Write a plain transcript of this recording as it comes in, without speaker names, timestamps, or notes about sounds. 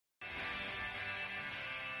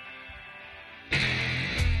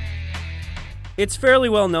It's fairly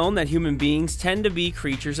well known that human beings tend to be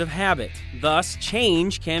creatures of habit. Thus,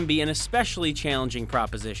 change can be an especially challenging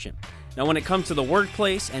proposition. Now, when it comes to the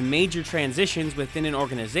workplace and major transitions within an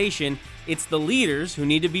organization, it's the leaders who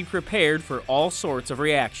need to be prepared for all sorts of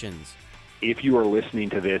reactions. If you are listening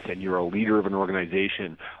to this and you're a leader of an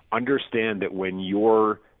organization, understand that when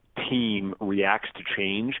your team reacts to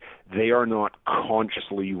change, they are not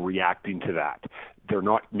consciously reacting to that. They're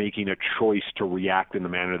not making a choice to react in the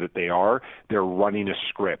manner that they are. They're running a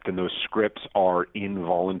script, and those scripts are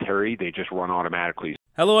involuntary. They just run automatically.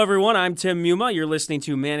 Hello, everyone. I'm Tim Muma. You're listening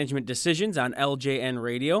to Management Decisions on LJN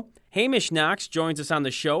Radio. Hamish Knox joins us on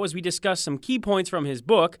the show as we discuss some key points from his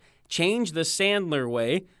book, Change the Sandler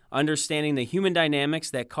Way, Understanding the Human Dynamics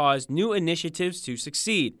That Cause New Initiatives to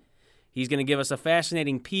Succeed. He's going to give us a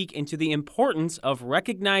fascinating peek into the importance of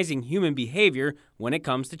recognizing human behavior when it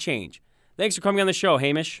comes to change. Thanks for coming on the show,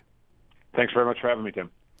 Hamish. Thanks very much for having me, Tim.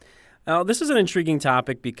 Now, this is an intriguing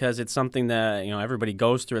topic because it's something that everybody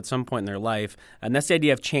goes through at some point in their life, and that's the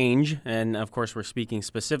idea of change. And of course, we're speaking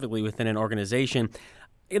specifically within an organization.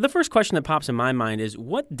 The first question that pops in my mind is,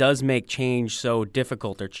 what does make change so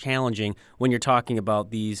difficult or challenging when you're talking about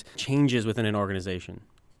these changes within an organization?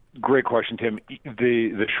 Great question, Tim.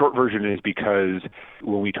 The short version is because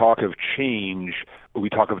when we talk of change, we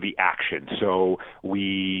talk of the action. So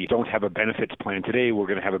we don't have a benefits plan today. We're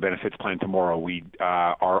going to have a benefits plan tomorrow.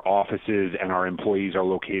 Our offices and our employees are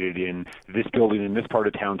located in this building in this part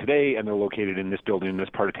of town today, and they're located in this building in this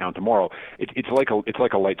part of town tomorrow. It's like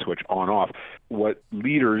a light switch on off. What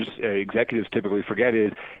leaders, executives typically forget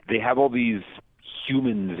is they have all these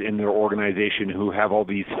humans in their organization who have all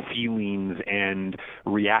these feelings and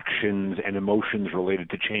reactions and emotions related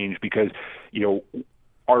to change because,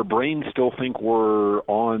 our brains still think we're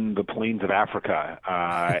on the plains of Africa.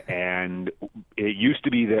 And it used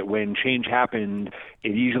to be that when change happened,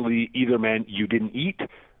 it usually either meant you didn't eat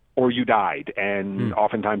or you died. And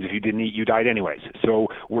oftentimes if you didn't eat, you died anyways. So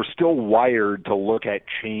we're still wired to look at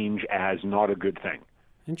change as not a good thing.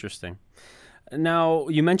 Interesting. Now,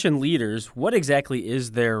 you mentioned leaders. What exactly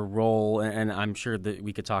is their role? And I'm sure that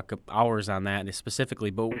we could talk hours on that specifically,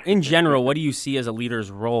 but in general, what do you see as a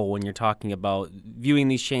leader's role when you're talking about viewing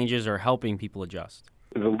these changes or helping people adjust?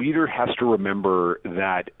 The leader has to remember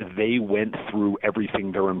that they went through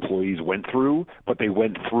everything their employees went through, but they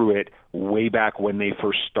went through it way back when they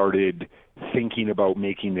first started thinking about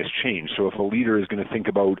making this change. So if a leader is going to think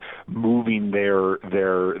about moving their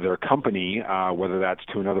company, whether that's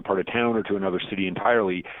to another part of town or to another city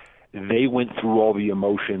entirely, they went through all the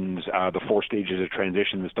emotions, the 4 stages of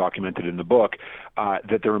transition that's documented in the book,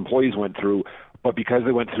 that their employees went through. But because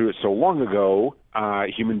they went through it so long ago,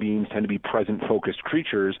 human beings tend to be present-focused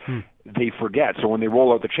creatures, they forget. So when they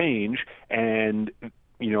roll out the change and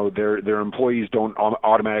their employees don't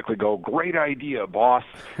automatically go, great idea, boss,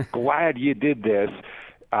 glad you did this.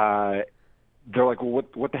 They're like, well,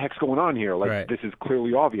 what the heck's going on here? Right. This is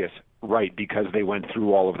clearly obvious. Right, because they went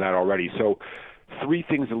through all of that already. So 3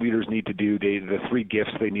 things that leaders need to do, the 3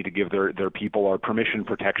 gifts they need to give their people are permission,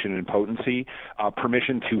 protection, and potency.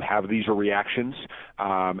 Permission to have these reactions,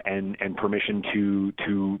 and permission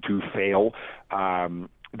to fail.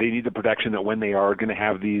 They need the protection that when they are going to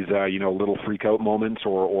have these, little freak out moments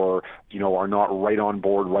or are not right on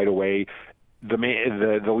board right away,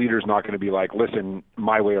 the leader's not going to be like, listen,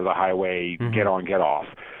 my way or the highway, get on, get off.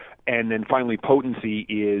 And then finally, potency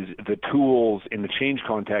is the tools in the change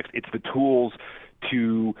context. It's the tools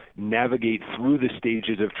to navigate through the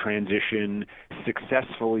stages of transition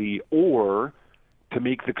successfully, or to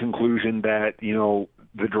make the conclusion that,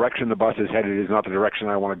 the direction the bus is headed is not the direction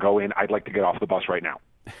I want to go in. I'd like to get off the bus right now.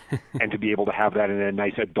 And to be able to have that in a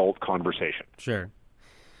nice adult conversation. Sure.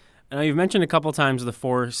 Now, you've mentioned a couple times the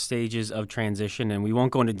 4 stages of transition, and we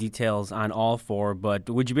won't go into details on all 4, but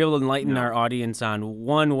would you be able to enlighten our audience on,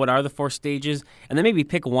 1, what are the 4 stages, and then maybe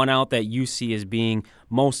pick one out that you see as being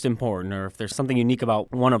most important, or if there's something unique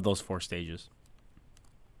about one of those 4 stages?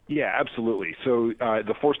 Yeah, absolutely. So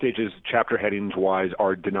the 4 stages, chapter headings-wise,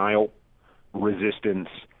 are denial, resistance,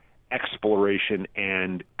 exploration,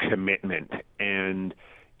 and commitment. And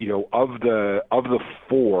of the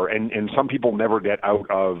 4, and some people never get out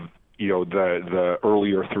of the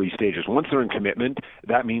earlier 3 stages. Once they're in commitment,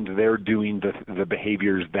 that means they're doing the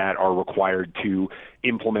behaviors that are required to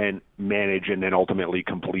implement, manage, and then ultimately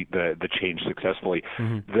complete the change successfully.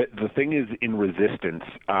 The thing is, in resistance,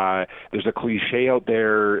 there's a cliche out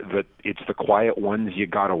there that it's the quiet ones you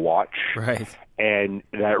gotta watch. Right. And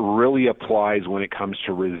that really applies when it comes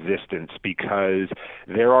to resistance, because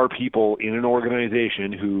there are people in an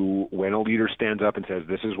organization who, when a leader stands up and says,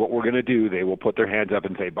 this is what we're going to do, they will put their hands up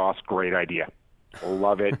and say, boss, great idea.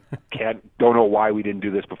 love it, don't know why we didn't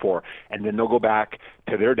do this before. And then they'll go back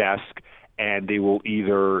to their desk and they will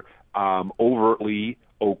either overtly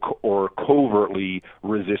or covertly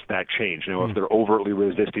resist that change. Now, if they're overtly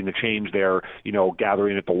resisting the change, they're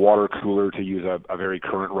gathering at the water cooler, to use a very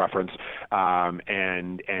current reference,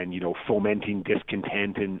 and fomenting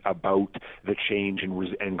discontent about the change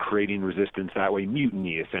and creating resistance that way,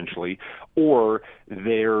 mutiny essentially. Or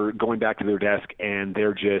they're going back to their desk and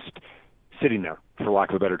they're just sitting there, for lack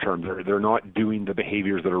of a better term. They're not doing the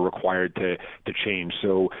behaviors that are required to change.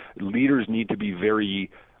 So leaders need to be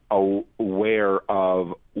very aware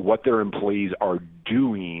of what their employees are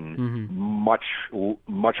doing, much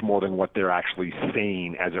more than what they're actually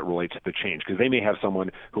saying as it relates to the change. Because they may have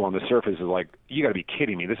someone who on the surface is like, you got to be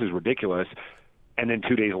kidding me, this is ridiculous, and then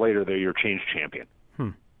 2 days later they're your change champion.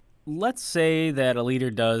 Let's say that a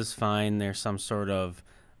leader does find there's some sort of,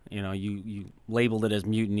 you labeled it as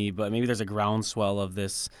mutiny, but maybe there's a groundswell of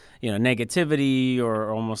this, negativity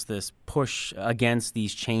or almost this push against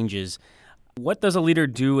these changes. What does a leader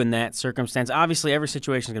do in that circumstance? Obviously, every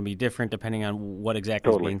situation is going to be different depending on what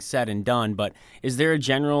exactly is being said and done, but is there a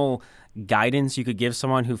general guidance you could give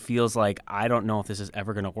someone who feels like, I don't know if this is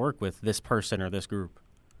ever going to work with this person or this group?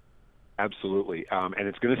 Absolutely. And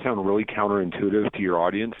it's going to sound really counterintuitive to your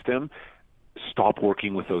audience, Tim. Stop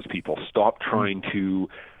working with those people. Stop trying to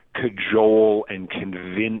cajole and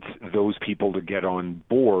convince those people to get on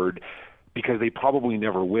board, because they probably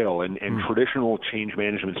never will. And traditional change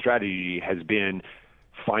management strategy has been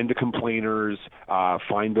find the complainers,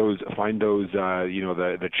 find those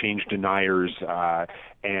the change deniers,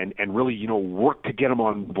 and really work to get them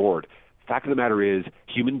on board. Fact of the matter is,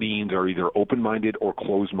 human beings are either open-minded or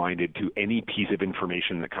closed-minded to any piece of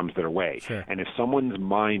information that comes their way. Sure. And if someone's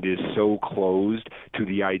mind is so closed to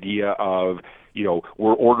the idea of,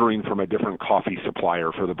 we're ordering from a different coffee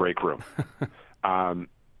supplier for the break room,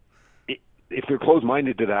 if they're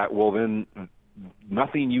closed-minded to that, well, then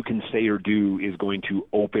nothing you can say or do is going to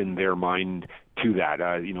open their mind to that.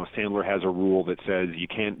 Sandler has a rule that says you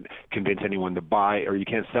can't convince anyone to buy, or you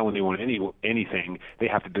can't sell anyone anything. They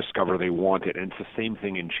have to discover they want it. And it's the same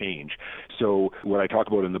thing in change. So what I talk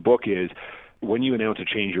about in the book is, when you announce a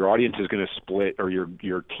change, your audience is going to split, or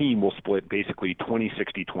your team will split basically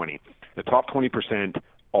 20-60-20. The top 20%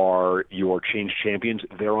 are your change champions.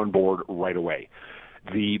 They're on board right away.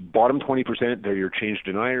 The bottom 20%, they're your change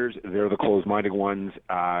deniers. They're the closed-minded ones.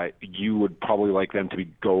 You would probably like them to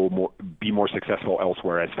be more successful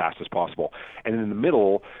elsewhere as fast as possible. And in the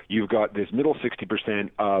middle, you've got this middle 60%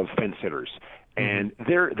 of fence sitters, and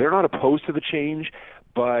they're not opposed to the change,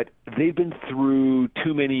 but they've been through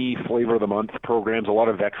too many flavor of the month programs. A lot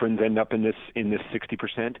of veterans end up in this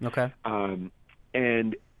 60%. Okay.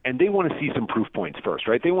 And they want to see some proof points first,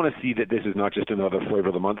 right? They want to see that this is not just another flavor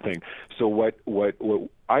of the month thing. So what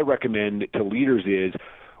I recommend to leaders is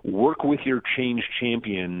work with your change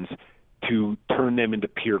champions to turn them into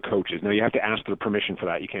peer coaches. Now, you have to ask their permission for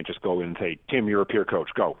that. You can't just go in and say, Tim, you're a peer coach.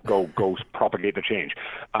 Go propagate the change.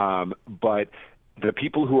 But the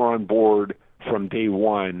people who are on board from day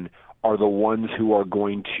one are the ones who are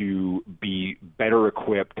going to be better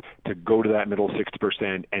equipped to go to that middle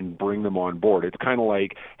 60% and bring them on board. It's kind of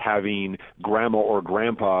like having grandma or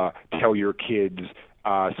grandpa tell your kids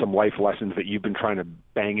some life lessons that you've been trying to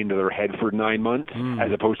bang into their head for 9 months,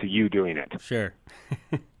 as opposed to you doing it. Sure.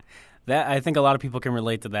 That, I think a lot of people can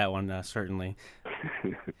relate to that one, certainly.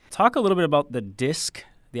 Talk a little bit about the DISC,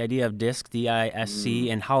 the idea of DISC, D-I-S-C,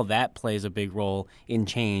 and how that plays a big role in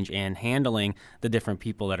change and handling the different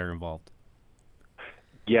people that are involved.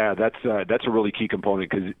 Yeah, that's a really key component,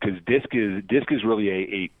 because DISC is really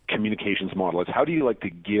a communications model. It's how do you like to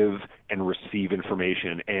give and receive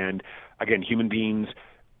information. And again, human beings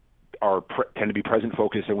tend to be present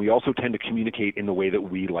focused, and we also tend to communicate in the way that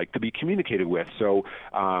we like to be communicated with. So,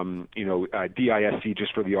 DISC,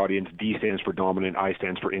 just for the audience, D stands for dominant, I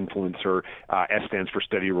stands for influencer, S stands for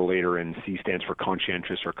steady relator, and C stands for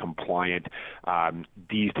conscientious or compliant.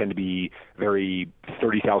 Ds tend to be very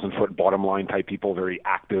 30,000-foot bottom line type people, very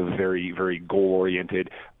active, very, very goal-oriented.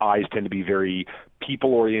 I's tend to be very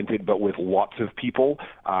people-oriented, but with lots of people.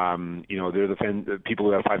 They're the people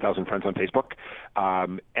who have 5,000 friends on Facebook.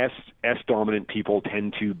 S-dominant people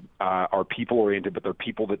tend to are people-oriented, but they're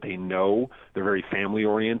people that they know. They're very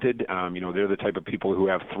family-oriented. They're the type of people who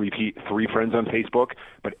have three friends on Facebook,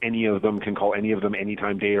 but any of them can call any of them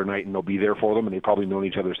anytime, day or night, and they'll be there for them, and they've probably known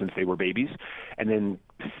each other since they were babies. And then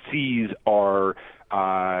C's are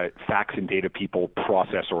facts and data people,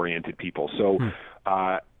 process-oriented people. So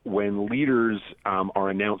when leaders are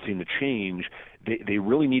announcing the change, they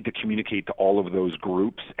really need to communicate to all of those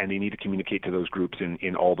groups, and they need to communicate to those groups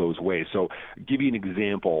in all those ways. So give you an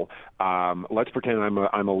example. Let's pretend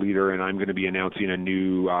I'm a leader and I'm going to be announcing a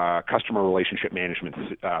new customer relationship management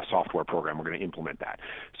software program. We're going to implement that.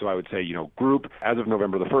 So I would say, group, as of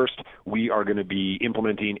November the 1st, we are going to be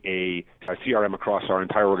implementing a CRM across our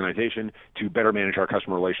entire organization to better manage our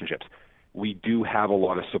customer relationships. We do have a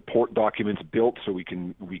lot of support documents built so we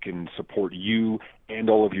can support you and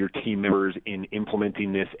all of your team members in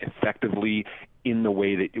implementing this effectively in the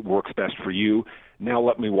way that it works best for you. Now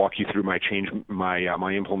let me walk you through my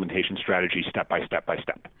implementation strategy step by step by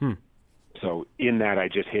step. So in that, I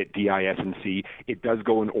just hit D, I, S, and C. It does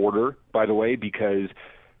go in order, by the way, because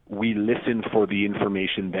we listen for the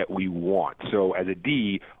information that we want. So as a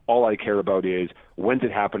D, all I care about is when's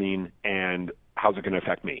it happening and how's it going to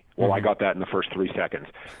affect me? Well, I got that in the first 3 seconds.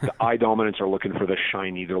 The I dominants are looking for the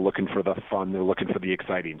shiny. They're looking for the fun. They're looking for the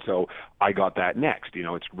exciting. So I got that next.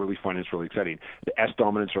 It's really fun. It's really exciting. The S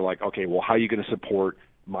dominants are like, okay, well, how are you going to support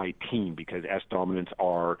my team? Because S dominants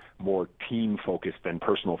are more team focused than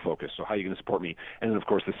personal focused. So how are you going to support me? And then, of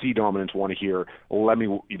course, the C dominants want to hear, let me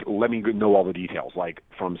know all the details, like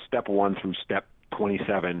from step 1 through step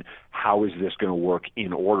 27, how is this going to work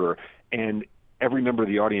in order? And every member of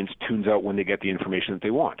the audience tunes out when they get the information that they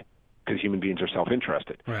want, because human beings are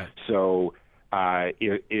self-interested. Right. So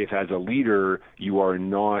if as a leader you are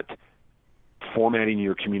not formatting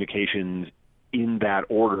your communications in that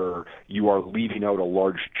order, you are leaving out a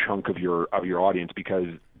large chunk of your audience, because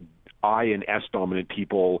I and S dominant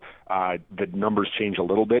people, the numbers change a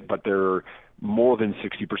little bit, but they're more than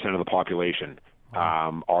 60% of the population.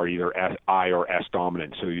 Are either I or S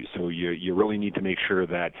dominant. So you really need to make sure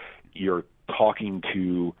that you're talking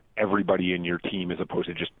to everybody in your team as opposed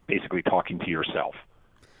to just basically talking to yourself.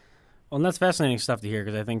 Well, and that's fascinating stuff to hear,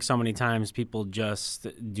 because I think so many times people just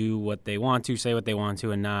do what they want to, say what they want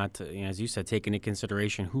to, and not, as you said, take into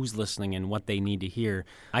consideration who's listening and what they need to hear.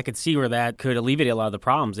 I could see where that could alleviate a lot of the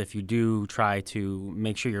problems if you do try to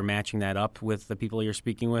make sure you're matching that up with the people you're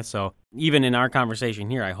speaking with. So even in our conversation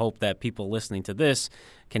here, I hope that people listening to this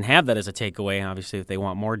can have that as a takeaway. Obviously, if they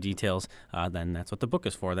want more details, then that's what the book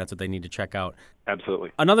is for. That's what they need to check out.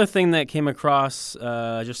 Absolutely. Another thing that came across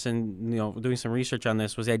just in doing some research on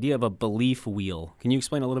this was the idea of a belief wheel. Can you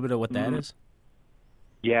explain a little bit of what that is?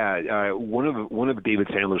 Yeah, one of David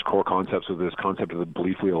Sandler's core concepts was this concept of the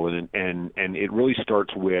belief wheel, and it really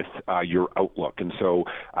starts with your outlook. And so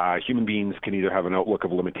human beings can either have an outlook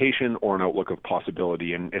of limitation or an outlook of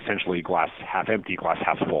possibility, and essentially glass half empty, glass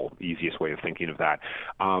half full, easiest way of thinking of that.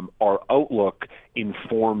 Our outlook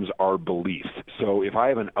informs our beliefs. So if I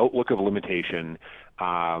have an outlook of limitation,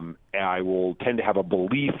 I will tend to have a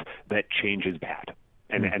belief that change is bad.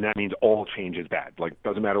 And that means all change is bad. Like,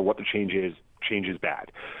 doesn't matter what the change is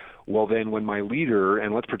bad. Well, then when my leader,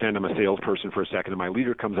 and let's pretend I'm a salesperson for a second, and my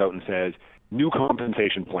leader comes out and says, new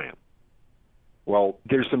compensation plan. Well,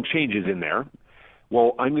 there's some changes in there.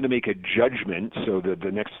 Well, I'm going to make a judgment. So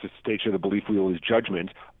the next stage of the belief wheel is judgment.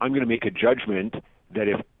 I'm going to make a judgment that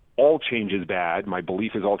if all change is bad, my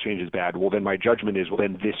belief is all change is bad, well, then my judgment is, well,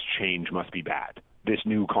 then this change must be bad. This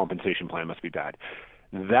new compensation plan must be bad.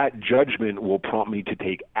 That judgment will prompt me to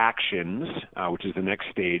take actions, which is the next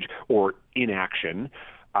stage, or inaction,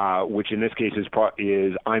 which in this case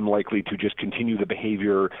is I'm likely to just continue the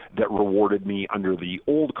behavior that rewarded me under the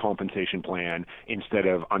old compensation plan instead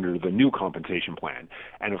of under the new compensation plan.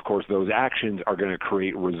 And of course, those actions are going to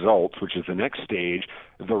create results, which is the next stage,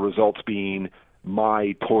 the results being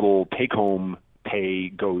my total take-home pay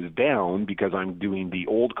goes down because I'm doing the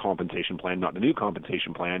old compensation plan, not the new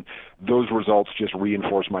compensation plan. Those results just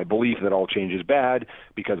reinforce my belief that all change is bad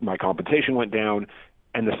because my compensation went down,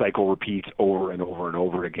 and the cycle repeats over and over and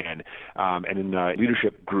over again. And in the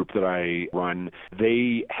leadership group that I run,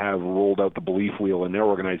 they have rolled out the belief wheel in their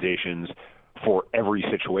organizations for every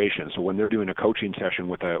situation. So when they're doing a coaching session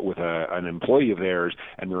with an employee of theirs,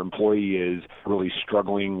 and their employee is really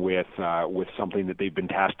struggling with something that they've been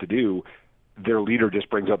tasked to do, their leader just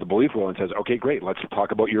brings out the belief wheel and says, okay, great, let's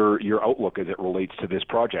talk about your outlook as it relates to this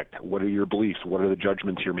project. What are your beliefs? What are the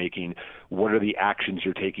judgments you're making? What are the actions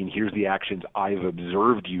you're taking? Here's the actions I've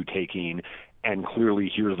observed you taking, and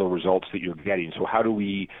clearly here's the results that you're getting. So how do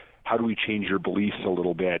we change your beliefs a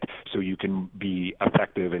little bit so you can be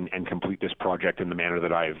effective and complete this project in the manner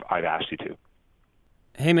that I've asked you to?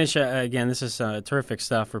 Hamish, again, this is terrific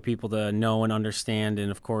stuff for people to know and understand,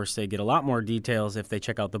 and of course they get a lot more details if they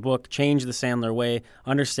check out the book, Change the Sandler Way,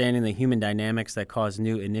 Understanding the Human Dynamics That Cause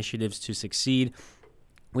New Initiatives to Succeed.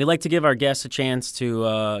 We like to give our guests a chance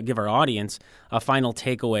to give our audience a final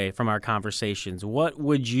takeaway from our conversations. What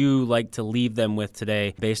would you like to leave them with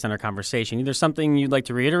today based on our conversation? Either something you'd like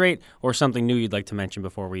to reiterate or something new you'd like to mention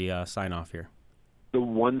before we sign off here. The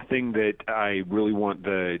one thing that I really want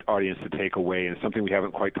the audience to take away, and something we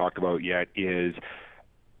haven't quite talked about yet, is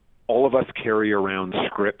all of us carry around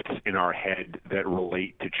scripts in our head that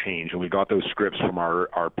relate to change. And we got those scripts from our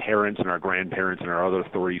parents and our grandparents and our other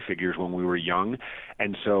authority figures when we were young.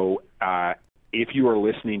 And so if you are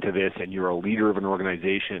listening to this and you're a leader of an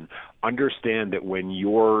organization, understand that when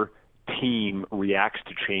your team reacts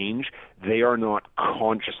to change, they are not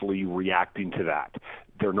consciously reacting to that.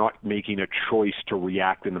 They're not making a choice to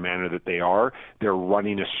react in the manner that they are. They're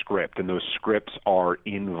running a script, and those scripts are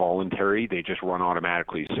involuntary. They just run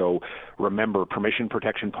automatically. So remember, permission,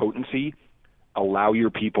 protection, potency. Allow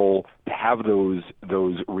your people to have those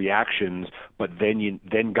reactions, but then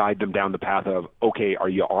guide them down the path of, okay, are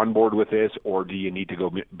you on board with this, or do you need to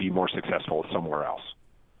go be more successful somewhere else?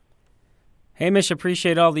 Hamish,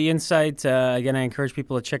 appreciate all the insight. Again, I encourage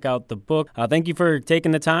people to check out the book. Thank you for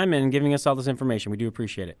taking the time and giving us all this information. We do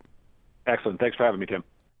appreciate it. Excellent. Thanks for having me, Tim.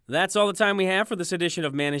 That's all the time we have for this edition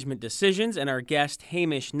of Management Decisions and our guest,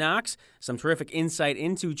 Hamish Knox. Some terrific insight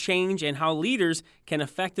into change and how leaders can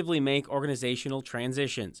effectively make organizational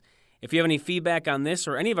transitions. If you have any feedback on this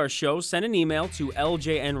or any of our shows, send an email to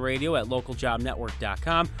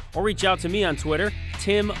ljnradio@localjobnetwork.com or reach out to me on Twitter,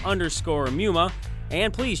 Tim_Muma.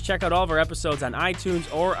 And please check out all of our episodes on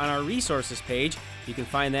iTunes or on our resources page. You can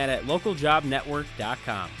find that at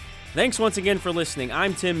localjobnetwork.com. Thanks once again for listening.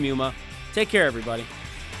 I'm Tim Muma. Take care, everybody.